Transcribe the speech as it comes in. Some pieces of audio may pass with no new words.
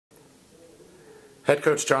Head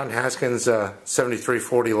coach John Haskins,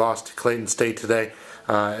 73-40 loss to Clayton State today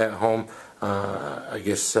at home. I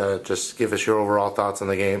guess just give us your overall thoughts on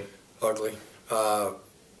the game. Ugly.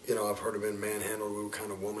 I've heard of been manhandled. We were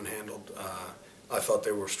kind of woman-handled. I thought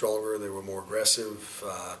they were stronger. They were more aggressive.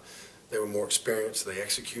 They were more experienced. They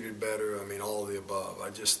executed better. I mean, all of the above.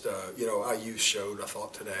 I just, our youth showed, I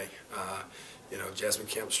thought, today. Jasmine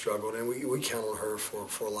Kemp struggled, and we count on her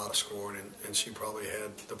for a lot of scoring, and she probably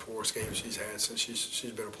had the poorest game she's had since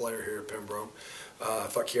she's been a player here at Pembroke. I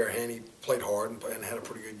thought Kiara Haney played hard and had a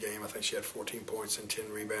pretty good game. I think she had 14 points and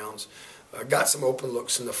 10 rebounds. Got some open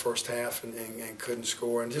looks in the first half and couldn't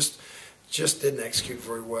score, and just didn't execute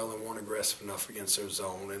very well and weren't aggressive enough against their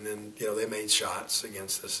zone. And then, they made shots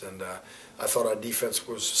against us. And I thought our defense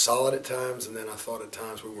was solid at times, and then I thought at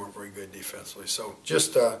times we weren't very good defensively. So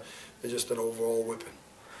just an overall whipping.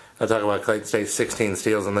 I talk about Clayton State, 16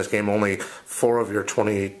 steals in this game. Only 4 of your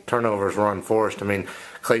 20 turnovers were unforced. I mean,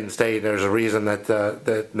 Clayton State, there's a reason that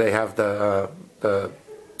they have the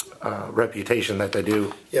reputation that they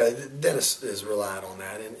do. Yeah, Dennis is relied on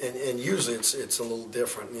that, and usually it's a little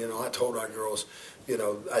different. I told our girls,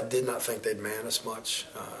 I did not think they'd man us much.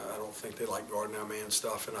 I don't think they like guarding our man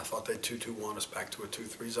stuff, and I thought they'd 2-2-1 us back to a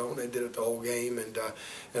 2-3 zone. They did it the whole game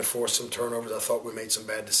and forced some turnovers. I thought we made some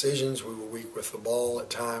bad decisions. We were weak with the ball at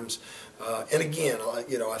times. And again,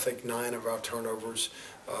 I think 9 of our turnovers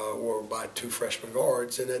were by 2 freshman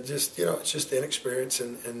guards, and it's just inexperience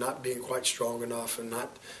and not being quite strong enough and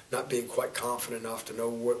not being quite confident enough to know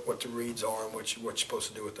what the reads are and what you're supposed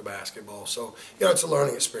to do with the basketball. So it's a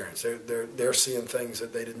learning experience. They're seeing things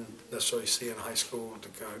that they didn't necessarily see in high school,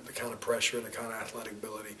 the kind of pressure and the kind of athletic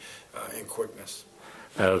ability and quickness.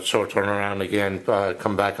 Short turnaround again.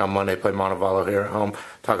 Come back on Monday, play Montevallo here at home.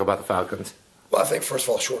 Talk about the Falcons. Well, I think first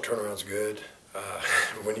of all, short turnaround's good.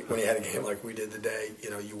 When you had a game like we did today,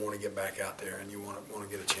 you want to get back out there and you want to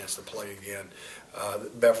get a chance to play again.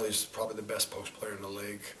 Beverly's probably the best post player in the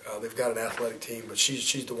league. They've got an athletic team, but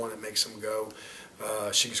she's the one that makes them go.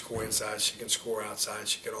 She can score inside, she can score outside,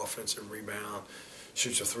 she can offensive rebound,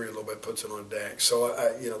 shoots a 3 a little bit, puts it on deck. So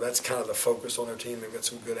that's kind of the focus on their team. They've got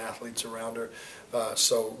some good athletes around her.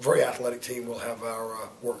 So very athletic team. Will have our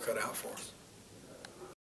work cut out for us.